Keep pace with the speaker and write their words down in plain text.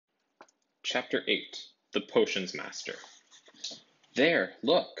Chapter 8 The Potions Master. There,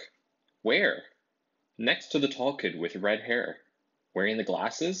 look. Where? Next to the tall kid with red hair. Wearing the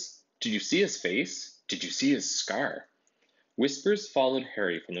glasses? Did you see his face? Did you see his scar? Whispers followed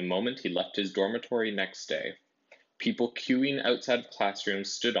Harry from the moment he left his dormitory next day. People queuing outside of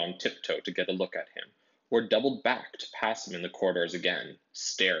classrooms stood on tiptoe to get a look at him, or doubled back to pass him in the corridors again,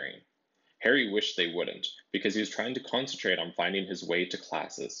 staring. Harry wished they wouldn't, because he was trying to concentrate on finding his way to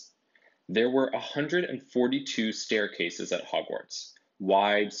classes. There were 142 staircases at Hogwarts,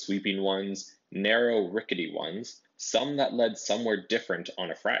 wide, sweeping ones, narrow, rickety ones, some that led somewhere different on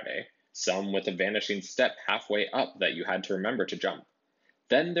a Friday, some with a vanishing step halfway up that you had to remember to jump.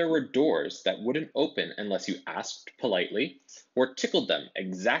 Then there were doors that wouldn't open unless you asked politely or tickled them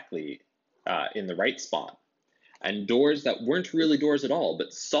exactly in the right spot, and doors that weren't really doors at all,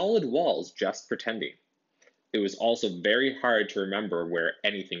 but solid walls just pretending. It was also very hard to remember where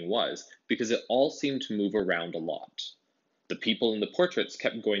anything was, because it all seemed to move around a lot. The people in the portraits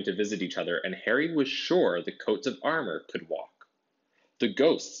kept going to visit each other, and Harry was sure the coats of armor could walk. The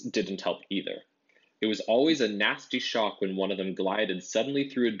ghosts didn't help either. It was always a nasty shock when one of them glided suddenly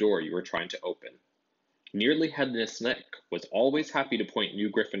through a door you were trying to open. Nearly Headless Nick was always happy to point new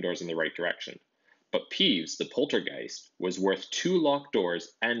Gryffindors in the right direction, but Peeves, the poltergeist, was worth 2 locked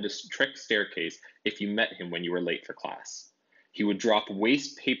doors and a trick staircase if you met him when you were late for class. He would drop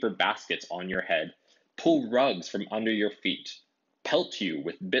waste paper baskets on your head, pull rugs from under your feet, pelt you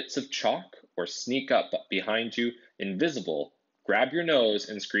with bits of chalk, or sneak up behind you, invisible, grab your nose,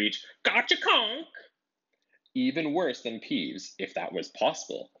 and screech, "Gotcha, conk!" Even worse than Peeves, if that was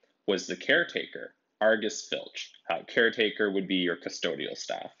possible, was the caretaker, Argus Filch. Caretaker would be your custodial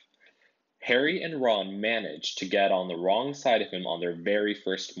staff. Harry and Ron managed to get on the wrong side of him on their very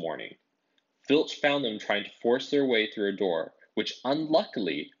first morning. Filch found them trying to force their way through a door, which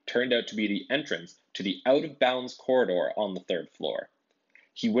unluckily turned out to be the entrance to the out-of-bounds corridor on the 3rd floor.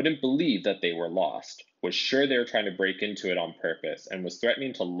 He wouldn't believe that they were lost, was sure they were trying to break into it on purpose, and was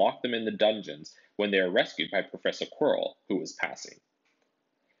threatening to lock them in the dungeons when they were rescued by Professor Quirrell, who was passing.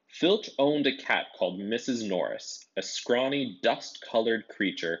 Filch owned a cat called Mrs. Norris, a scrawny, dust-colored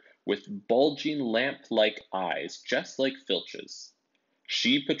creature with bulging lamp-like eyes just like Filch's.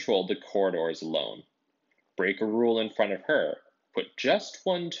 She patrolled the corridors alone. Break a rule in front of her, put just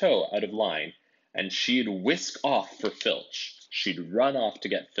one toe out of line, and she'd whisk off for Filch. She'd run off to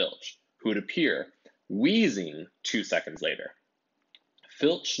get Filch, who'd appear, wheezing 2 seconds later.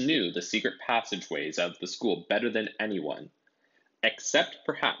 Filch knew the secret passageways of the school better than anyone, except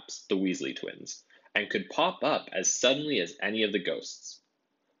perhaps the Weasley twins, and could pop up as suddenly as any of the ghosts.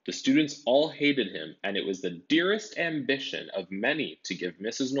 The students all hated him, and it was the dearest ambition of many to give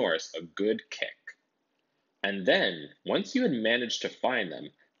Mrs. Norris a good kick. And then, once you had managed to find them,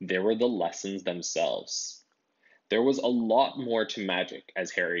 there were the lessons themselves. There was a lot more to magic,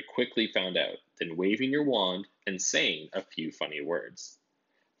 as Harry quickly found out, than waving your wand and saying a few funny words.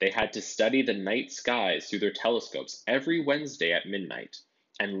 They had to study the night skies through their telescopes every Wednesday at midnight,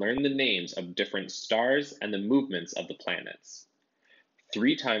 and learn the names of different stars and the movements of the planets.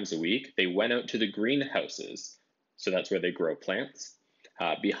 3 times a week, they went out to the greenhouses, so that's where they grow plants,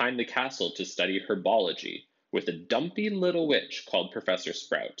 behind the castle to study herbology, with a dumpy little witch called Professor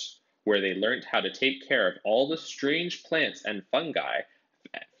Sprout, where they learned how to take care of all the strange plants and fungi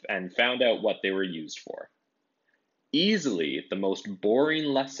and found out what they were used for. Easily, the most boring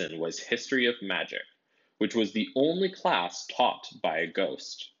lesson was History of Magic, which was the only class taught by a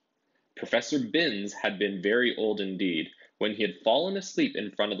ghost. Professor Binns had been very old indeed when he had fallen asleep in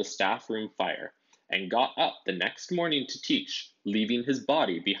front of the staff room fire and got up the next morning to teach, leaving his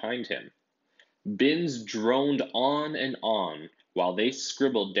body behind him. Binns droned on and on while they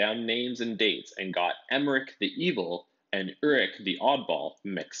scribbled down names and dates and got Emmerich the Evil and Ulrich the Oddball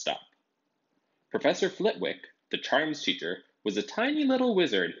mixed up. Professor Flitwick, the charms teacher, was a tiny little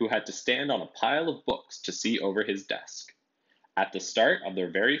wizard who had to stand on a pile of books to see over his desk. At the start of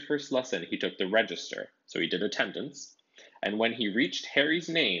their very first lesson, he took the register, so he did attendance, and when he reached Harry's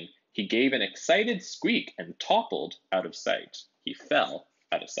name, he gave an excited squeak and toppled out of sight. He fell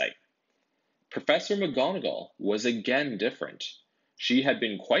out of sight. Professor McGonagall was again different. Harry had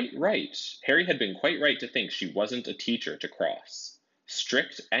been quite right to think she wasn't a teacher to cross.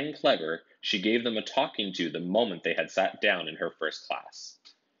 Strict and clever, she gave them a talking to the moment they had sat down in her first class.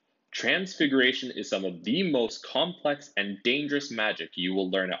 Transfiguration is some of the most complex and dangerous magic you will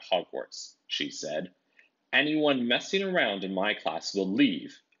learn at Hogwarts, she said. Anyone messing around in my class will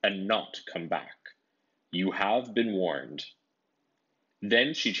leave and not come back. You have been warned.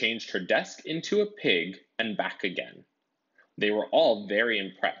 Then she changed her desk into a pig and back again. They were all very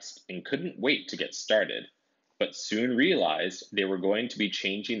impressed and couldn't wait to get started, but soon realized they weren't going to be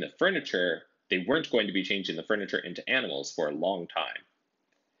changing the furniture into animals for a long time.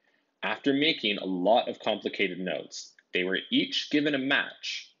 After making a lot of complicated notes, they were each given a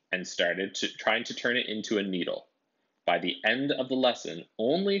match and started trying to turn it into a needle. By the end of the lesson,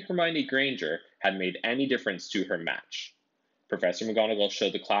 only Hermione Granger had made any difference to her match. Professor McGonagall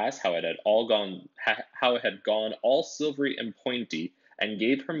showed the class how it had gone all silvery and pointy, and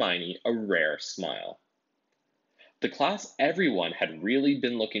gave Hermione a rare smile. The class everyone had really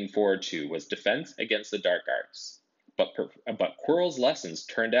been looking forward to was Defense Against the Dark Arts, but Quirrell's lessons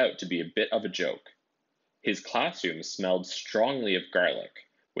turned out to be a bit of a joke. His classroom smelled strongly of garlic,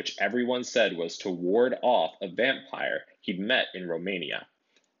 which everyone said was to ward off a vampire he'd met in Romania,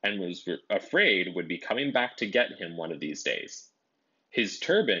 and was afraid would be coming back to get him one of these days. His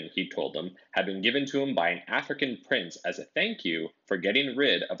turban, he told them, had been given to him by an African prince as a thank you for getting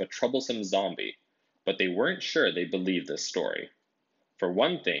rid of a troublesome zombie, but they weren't sure they believed this story. For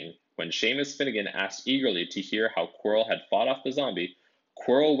one thing, when Seamus Finnegan asked eagerly to hear how Quirrell had fought off the zombie,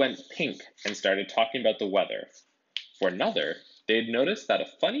 Quirrell went pink and started talking about the weather. For another, they had noticed that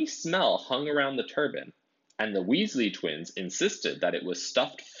a funny smell hung around the turban, and the Weasley twins insisted that it was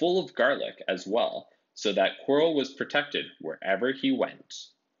stuffed full of garlic as well, so that Quirrell was protected wherever he went.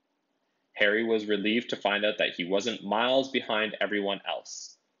 Harry was relieved to find out that he wasn't miles behind everyone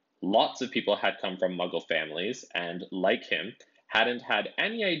else. Lots of people had come from Muggle families, and, like him, hadn't had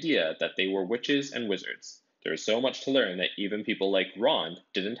any idea that they were witches and wizards. There was so much to learn that even people like Ron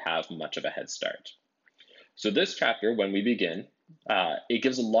didn't have much of a head start. So this chapter, when we begin, it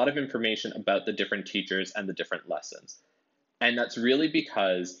gives a lot of information about the different teachers and the different lessons. And that's really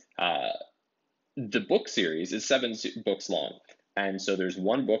because the book series is 7 books long. And so there's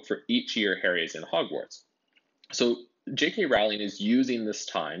one book for each year Harry is in Hogwarts. So J.K. Rowling is using this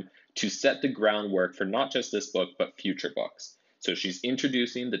time to set the groundwork for not just this book, but future books. So she's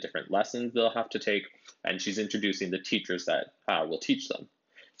introducing the different lessons they'll have to take, and she's introducing the teachers that will teach them.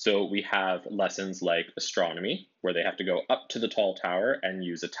 So we have lessons like astronomy, where they have to go up to the tall tower and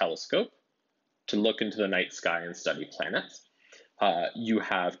use a telescope to look into the night sky and study planets. You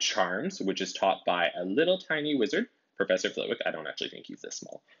have charms, which is taught by a little tiny wizard, Professor Flitwick. I don't actually think he's this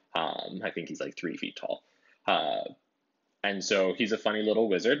small. I think he's like 3 feet tall. And so he's a funny little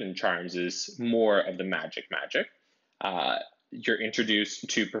wizard, and charms is more of the magic. You're introduced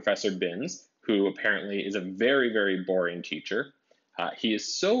to Professor Binns, who apparently is a very, very boring teacher. He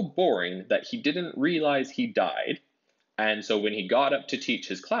is so boring that he didn't realize he died, and so when he got up to teach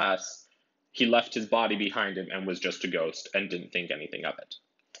his class, he left his body behind him and was just a ghost and didn't think anything of it.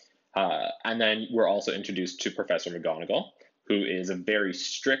 And then we're also introduced to Professor McGonagall, who is a very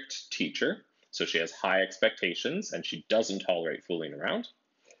strict teacher, so she has high expectations and she doesn't tolerate fooling around.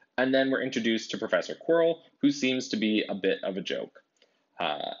 And then we're introduced to Professor Quirrell, who seems to be a bit of a joke.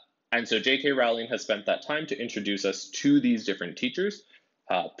 And so J.K. Rowling has spent that time to introduce us to these different teachers,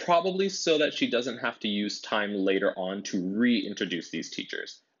 probably so that she doesn't have to use time later on to reintroduce these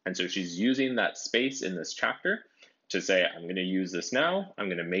teachers. And so she's using that space in this chapter to say, I'm going to use this now, I'm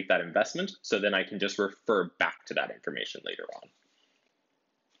going to make that investment, so then I can just refer back to that information later on.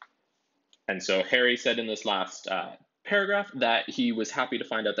 And so Harry said in this last paragraph that he was happy to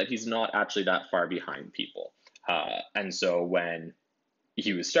find out that he's not actually that far behind people. And so when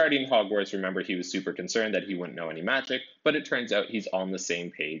he was starting Hogwarts, remember, he was super concerned that he wouldn't know any magic, but it turns out he's on the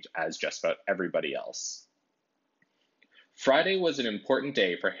same page as just about everybody else. Friday was an important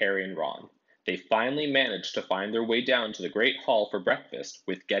day for Harry and Ron. They finally managed to find their way down to the Great Hall for breakfast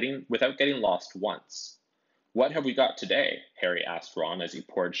without getting lost once. What have we got today? Harry asked Ron as he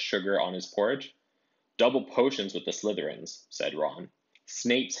poured sugar on his porridge. Double potions with the Slytherins, said Ron.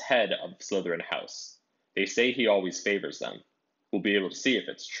 Snape's head of Slytherin House. They say he always favors them. We'll be able to see if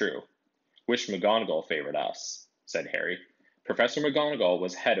it's true. Wish McGonagall favored us, said Harry. Professor McGonagall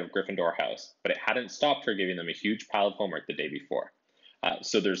was head of Gryffindor House, but it hadn't stopped her giving them a huge pile of homework the day before.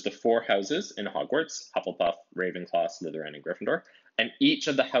 So there's the 4 houses in Hogwarts, Hufflepuff, Ravenclaw, Slytherin, and Gryffindor, and each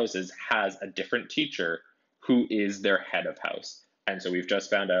of the houses has a different teacher who is their head of house. And so we've just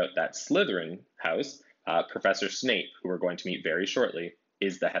found out that Slytherin House, Professor Snape, who we're going to meet very shortly,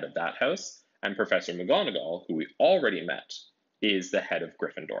 is the head of that house, and Professor McGonagall, who we already met, is the head of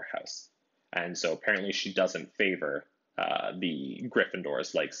Gryffindor House. And so apparently she doesn't favor the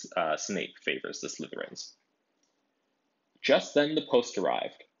Gryffindors like Snape favors the Slytherins. Just then the post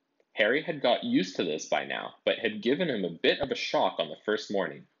arrived. Harry had got used to this by now, but had given him a bit of a shock on the first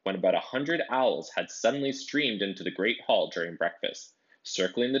morning, when about 100 owls had suddenly streamed into the great hall during breakfast.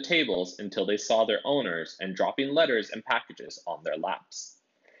 circling the tables until they saw their owners and dropping letters and packages on their laps.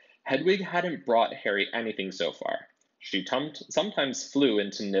 Hedwig hadn't brought Harry anything so far. She sometimes flew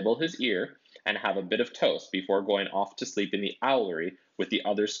in to nibble his ear and have a bit of toast before going off to sleep in the owlery with the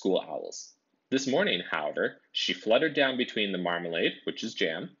other school owls. This morning, however, she fluttered down between the marmalade, which is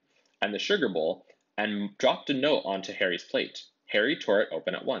jam, and the sugar bowl, and dropped a note onto Harry's plate. Harry tore it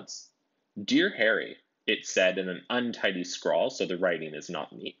open at once. Dear Harry, it said in an untidy scrawl, so the writing is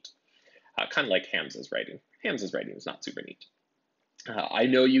not neat. Kind of like Hamza's writing. Hamza's writing is not super neat. I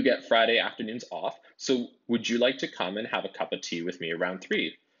know you get Friday afternoons off, so would you like to come and have a cup of tea with me around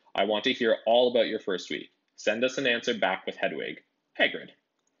 3? I want to hear all about your first week. Send us an answer back with Hedwig. Hagrid.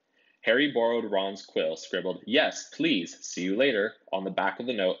 Harry borrowed Ron's quill, scribbled, Yes, please, see you later, on the back of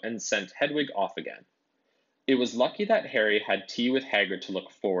the note, and sent Hedwig off again. It was lucky that Harry had tea with Hagrid to look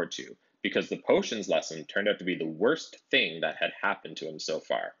forward to, because the potions lesson turned out to be the worst thing that had happened to him so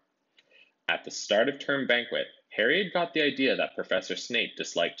far. At the start of term banquet, Harry had got the idea that Professor Snape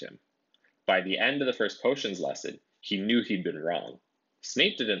disliked him. By the end of the first potions lesson, he knew he'd been wrong.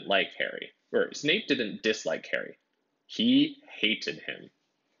 Snape didn't dislike Harry. He hated him.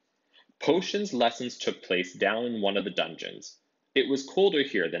 Potions lessons took place down in one of the dungeons. It was colder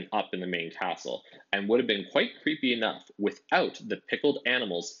here than up in the main castle, and would have been quite creepy enough without the pickled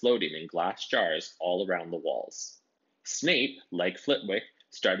animals floating in glass jars all around the walls. Snape, like Flitwick,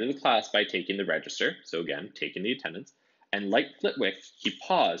 started the class by taking the register, so again, taking the attendance, and like Flitwick, he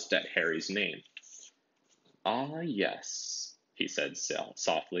paused at Harry's name. Ah, yes, he said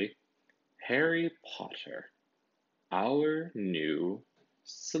softly. Harry Potter, our new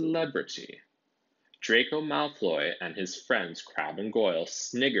celebrity. Draco Malfoy and his friends Crabbe and Goyle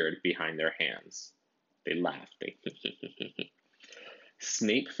sniggered behind their hands. They laughed.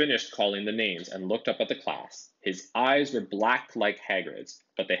 Snape finished calling the names and looked up at the class. His eyes were black like Hagrid's,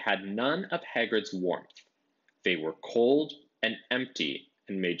 but they had none of Hagrid's warmth. They were cold and empty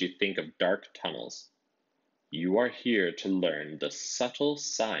and made you think of dark tunnels. You are here to learn the subtle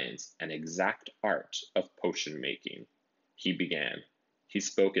science and exact art of potion making, he began. He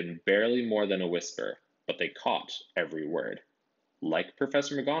spoke in barely more than a whisper, but they caught every word. Like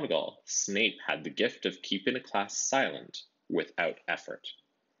Professor McGonagall, Snape had the gift of keeping a class silent without effort.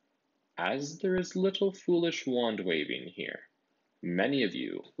 As there is little foolish wand-waving here, many of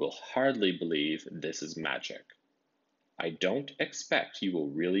you will hardly believe this is magic. I don't expect you will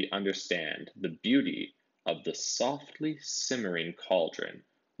really understand the beauty of the softly simmering cauldron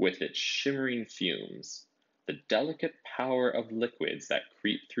with its shimmering fumes, the delicate power of liquids that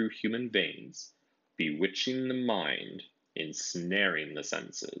creep through human veins, bewitching the mind, ensnaring the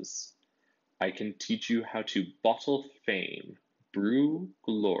senses. I can teach you how to bottle fame, brew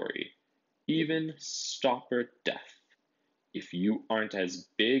glory, even stopper death, if you aren't as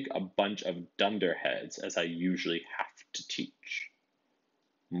big a bunch of dunderheads as I usually have to teach.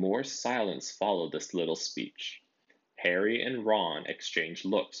 More silence followed this little speech. Harry and Ron exchanged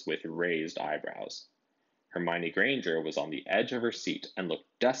looks with raised eyebrows. Hermione Granger was on the edge of her seat and looked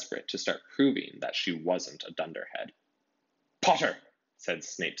desperate to start proving that she wasn't a dunderhead. Potter, said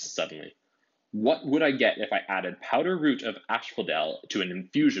Snape suddenly. What would I get if I added powdered root of asphodel to an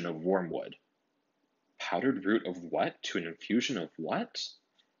infusion of wormwood? Powdered root of what to an infusion of what?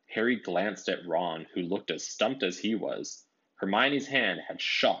 Harry glanced at Ron, who looked as stumped as he was. Hermione's hand had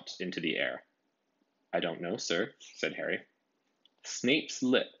shot into the air. I don't know, sir, said Harry. Snape's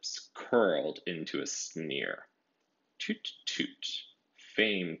lips curled into a sneer. Toot toot.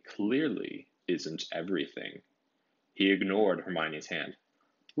 Fame clearly isn't everything. He ignored Hermione's hand.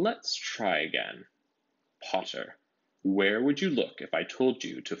 Let's try again. Potter, where would you look if I told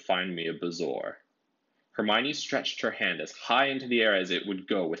you to find me a bezoar? Hermione stretched her hand as high into the air as it would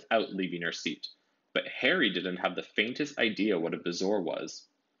go without leaving her seat, but Harry didn't have the faintest idea what a bezoar was.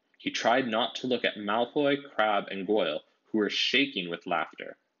 He tried not to look at Malfoy, Crabbe, and Goyle, who were shaking with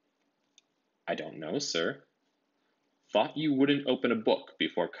laughter. I don't know, sir. Thought you wouldn't open a book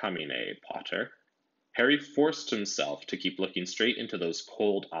before coming, eh, Potter? Harry forced himself to keep looking straight into those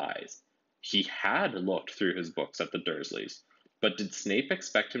cold eyes. He had looked through his books at the Dursleys, but did Snape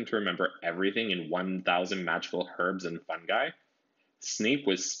expect him to remember everything in 1,000 magical herbs and fungi? Snape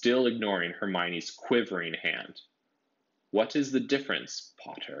was still ignoring Hermione's quivering hand. What is the difference,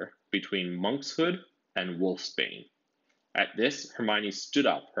 Potter, between monkshood and wolfsbane? At this, Hermione stood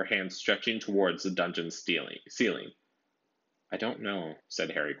up, her hand stretching towards the dungeon's ceiling. I don't know,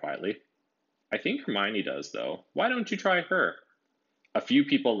 said Harry quietly. I think Hermione does, though. Why don't you try her? A few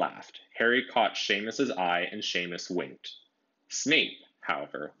people laughed. Harry caught Seamus's eye, and Seamus winked. Snape,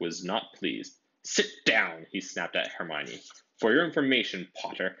 however, was not pleased. Sit down, he snapped at Hermione. For your information,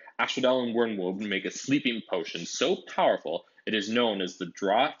 Potter, asphodel and wormwood make a sleeping potion so powerful it is known as the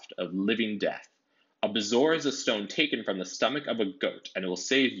draught of living death. A bezoar is a stone taken from the stomach of a goat, and it will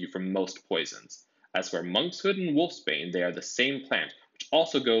save you from most poisons. As for monkshood and wolfsbane, they are the same plant, which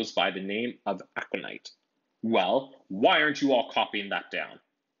also goes by the name of aconite. Well, why aren't you all copying that down?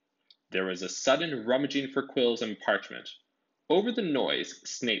 There was a sudden rummaging for quills and parchment. Over the noise,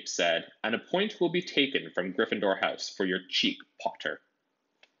 Snape said, "And a point will be taken from Gryffindor House for your cheek, Potter."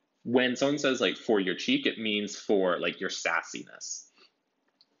 When someone says, like, for your cheek, it means for, like, your sassiness.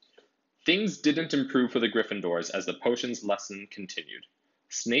 Things didn't improve for the Gryffindors as the potions lesson continued.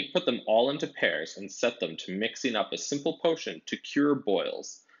 Snape put them all into pairs and set them to mixing up a simple potion to cure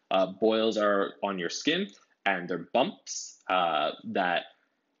boils. Boils are on your skin, and they're bumps that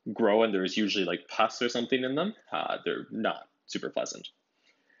grow, and there's usually like pus or something in them. They're not super pleasant.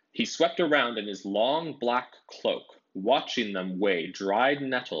 He swept around in his long black cloak, watching them weigh dried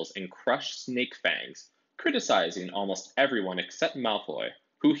nettles and crushed snake fangs, criticizing almost everyone except Malfoy,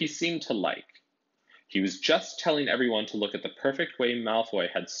 who he seemed to like. He was just telling everyone to look at the perfect way Malfoy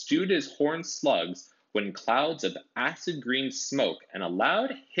had stewed his horned slugs when clouds of acid green smoke and a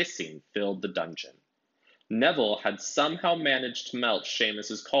loud hissing filled the dungeon. Neville had somehow managed to melt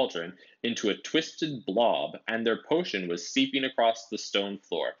Seamus's cauldron into a twisted blob, and their potion was seeping across the stone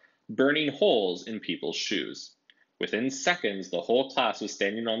floor, burning holes in people's shoes. Within seconds, the whole class was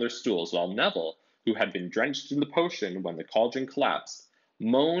standing on their stools, while Neville, who had been drenched in the potion when the cauldron collapsed,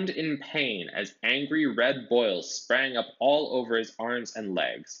 moaned in pain as angry red boils sprang up all over his arms and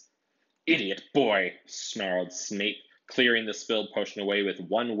legs. "Idiot boy!" snarled Snape, clearing the spilled potion away with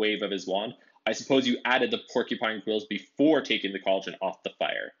one wave of his wand. "I suppose you added the porcupine quills before taking the cauldron off the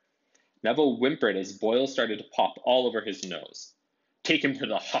fire." Neville whimpered as boils started to pop all over his nose. "Take him to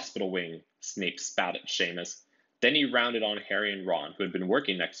the hospital wing," Snape spat at Seamus. Then he rounded on Harry and Ron, who had been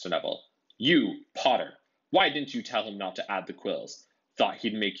working next to Neville. "You, Potter, why didn't you tell him not to add the quills? Thought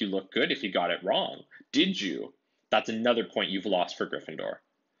he'd make you look good if he got it wrong. Did you? That's another point you've lost for Gryffindor."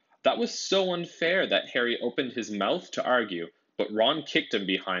 That was so unfair that Harry opened his mouth to argue, but Ron kicked him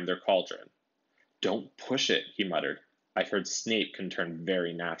behind their cauldron. "Don't push it," he muttered. "I've heard Snape can turn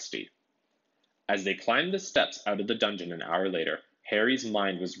very nasty." As they climbed the steps out of the dungeon an hour later, Harry's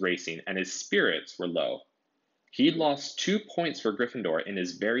mind was racing and his spirits were low. He'd lost 2 points for Gryffindor in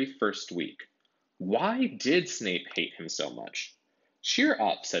his very first week. Why did Snape hate him so much? "Cheer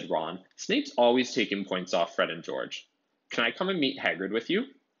up," said Ron. "Snape's always taking points off Fred and George. Can I come and meet Hagrid with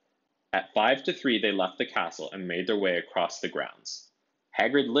you?" At 5 to 3, they left the castle and made their way across the grounds.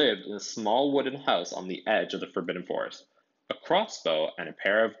 Hagrid lived in a small wooden house on the edge of the Forbidden Forest. A crossbow and a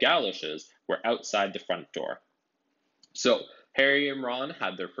pair of galoshes were outside the front door. So, Harry and Ron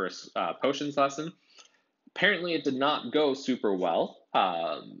had their first potions lesson. Apparently, it did not go super well.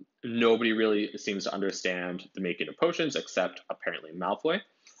 Nobody really seems to understand the making of potions except apparently Malfoy.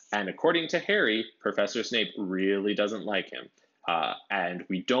 And according to Harry, Professor Snape really doesn't like him. And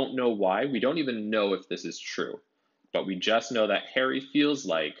we don't know why. We don't even know if this is true. But we just know that Harry feels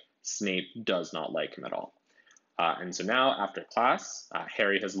like Snape does not like him at all. And so now, after class,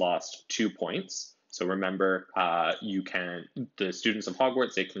 Harry has lost 2 points. So remember, the students of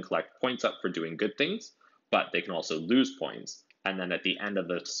Hogwarts, they can collect points up for doing good things, but they can also lose points. And then at the end of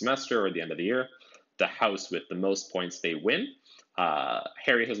the semester or the end of the year, the house with the most points, they win.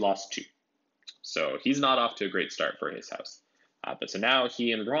 Harry has lost 2. So he's not off to a great start for his house. But so now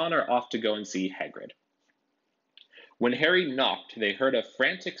he and Ron are off to go and see Hagrid. When Harry knocked, they heard a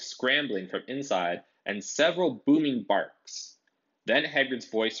frantic scrambling from inside and several booming barks. Then Hagrid's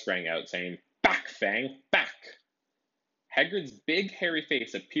voice rang out, saying, "Back, Fang, back!" Hagrid's big, hairy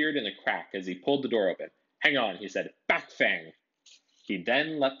face appeared in a crack as he pulled the door open. "Hang on," he said. "Back, Fang!" He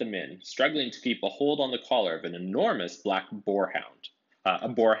then let them in, struggling to keep a hold on the collar of an enormous black boarhound. A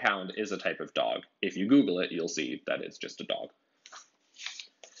boarhound is a type of dog. If you Google it, you'll see that it's just a dog.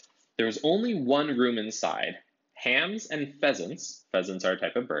 There was only one room inside. Hams and pheasants are a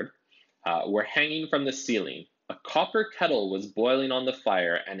type of bird, were hanging from the ceiling. A copper kettle was boiling on the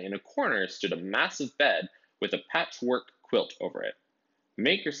fire, and in a corner stood a massive bed with a patchwork quilt over it.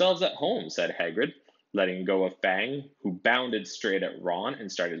 "Make yourselves at home," said Hagrid, letting go of Fang, who bounded straight at Ron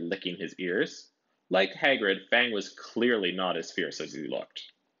and started licking his ears. Like Hagrid, Fang was clearly not as fierce as he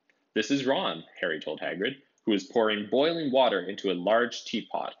looked. "This is Ron," Harry told Hagrid, who was pouring boiling water into a large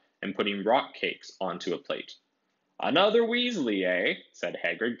teapot and putting rock cakes onto a plate. "Another Weasley, eh?" said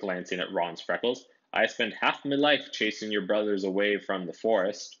Hagrid, glancing at Ron's freckles. "I spent half my life chasing your brothers away from the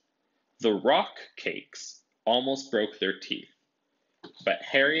forest." The rock cakes almost broke their teeth. But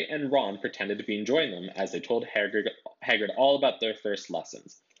Harry and Ron pretended to be enjoying them as they told Hagrid all about their first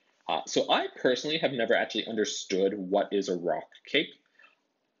lessons. So I personally have never actually understood what is a rock cake.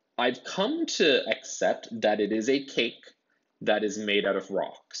 I've come to accept that it is a cake that is made out of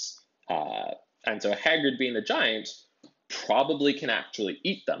rocks. And so Hagrid, being the giant, probably can actually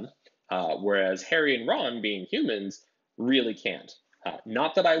eat them, whereas Harry and Ron, being humans, really can't.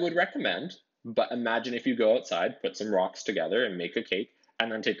 Not that I would recommend, but imagine if you go outside, put some rocks together, and make a cake,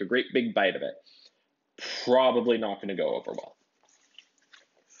 and then take a great big bite of it. Probably not going to go over well.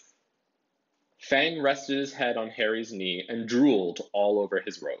 Fang rested his head on Harry's knee and drooled all over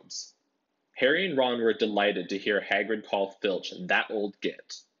his robes. Harry and Ron were delighted to hear Hagrid call Filch that old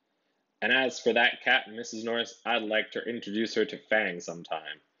git. And as for that cat, Mrs. Norris, I'd like to introduce her to Fang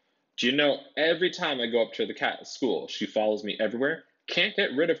sometime. Do you know, every time I go up to the cat at school, she follows me everywhere. Can't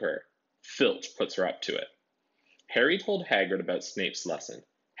get rid of her. Filch puts her up to it. Harry told Hagrid about Snape's lesson.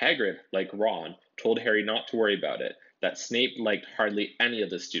 Hagrid, like Ron, told Harry not to worry about it, that Snape liked hardly any of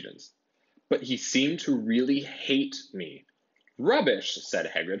the students. But he seemed to really hate me. Rubbish, said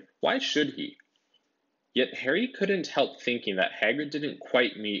Hagrid. Why should he? Yet Harry couldn't help thinking that Hagrid didn't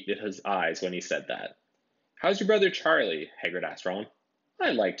quite meet his eyes when he said that. How's your brother Charlie? Hagrid asked Ron.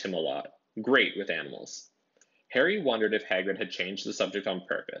 I liked him a lot. Great with animals. Harry wondered if Hagrid had changed the subject on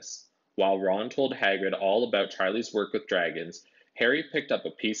purpose. While Ron told Hagrid all about Charlie's work with dragons, Harry picked up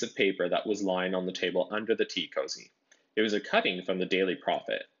a piece of paper that was lying on the table under the tea cozy. It was a cutting from the Daily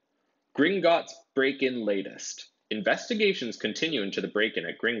Prophet. Gringotts break-in latest. Investigations continue into the break-in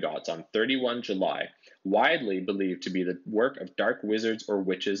at Gringotts on 31 July, widely believed to be the work of dark wizards or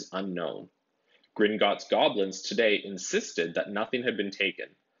witches unknown. Gringotts goblins today insisted that nothing had been taken.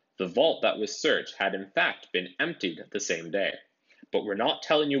 The vault that was searched had in fact been emptied the same day. But we're not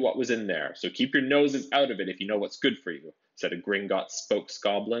telling you what was in there, so keep your noses out of it if you know what's good for you, said a Gringotts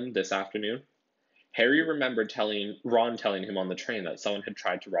spokesgoblin this afternoon. Harry remembered Ron telling him on the train that someone had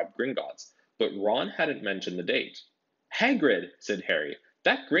tried to rob Gringotts, but Ron hadn't mentioned the date. Hagrid, said Harry,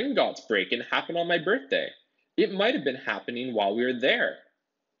 that Gringotts break-in happened on my birthday. It might have been happening while we were there.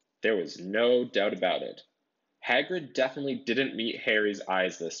 There was no doubt about it. Hagrid definitely didn't meet Harry's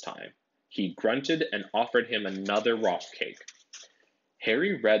eyes this time. He grunted and offered him another rock cake.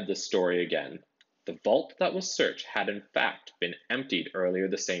 Harry read the story again. The vault that was searched had in fact been emptied earlier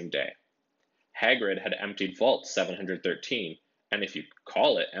the same day. Hagrid had emptied Vault 713, and if you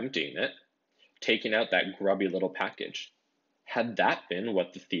call it emptying it, taking out that grubby little package. Had that been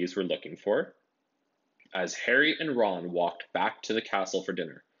what the thieves were looking for? As Harry and Ron walked back to the castle for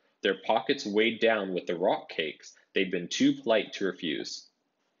dinner, their pockets weighed down with the rock cakes they'd been too polite to refuse.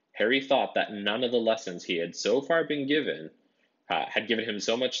 Harry thought that none of the lessons he had so far been given had given him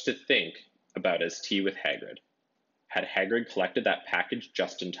so much to think about as tea with Hagrid. Had Hagrid collected that package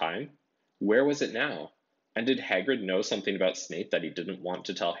just in time? Where was it now? And did Hagrid know something about Snape that he didn't want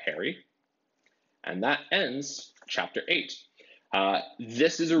to tell Harry? And that ends chapter 8.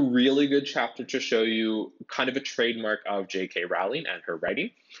 This is a really good chapter to show you kind of a trademark of J.K. Rowling and her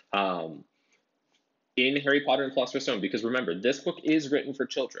writing in Harry Potter and Philosopher's Stone, because remember, this book is written for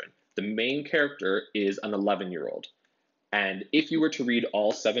children. The main character is an 11-year-old. And if you were to read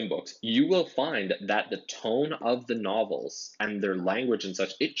all 7 books, you will find that the tone of the novels and their language and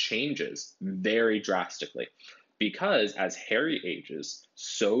such, it changes very drastically. Because as Harry ages,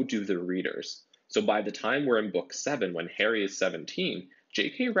 so do the readers. So by the time we're in book 7, when Harry is 17,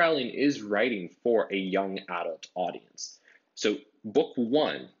 J.K. Rowling is writing for a young adult audience. So book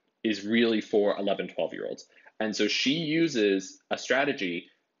 1 is really for 11, 12-year-olds. And so she uses a strategy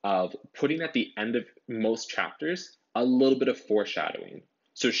of putting at the end of most chapters a little bit of foreshadowing.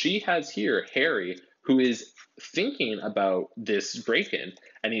 So she has here Harry, who is thinking about this break-in,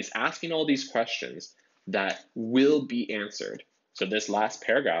 and he's asking all these questions that will be answered. So this last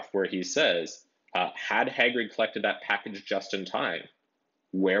paragraph where he says, had Hagrid collected that package just in time?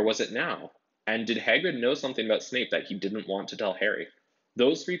 Where was it now? And did Hagrid know something about Snape that he didn't want to tell Harry?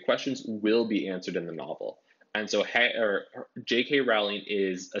 Those 3 questions will be answered in the novel. And so J.K. Rowling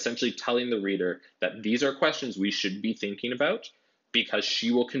is essentially telling the reader that these are questions we should be thinking about, because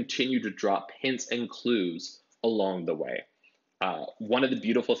she will continue to drop hints and clues along the way. One of the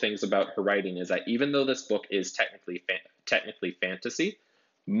beautiful things about her writing is that even though this book is technically fantasy,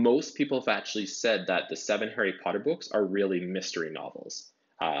 most people have actually said that the 7 Harry Potter books are really mystery novels.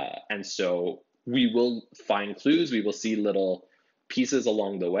 And so we will find clues, we will see little pieces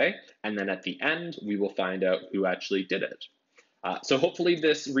along the way, and then at the end, we will find out who actually did it. So hopefully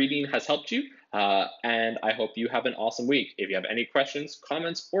this reading has helped you, and I hope you have an awesome week. If you have any questions,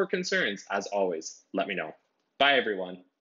 comments, or concerns, as always, let me know. Bye, everyone.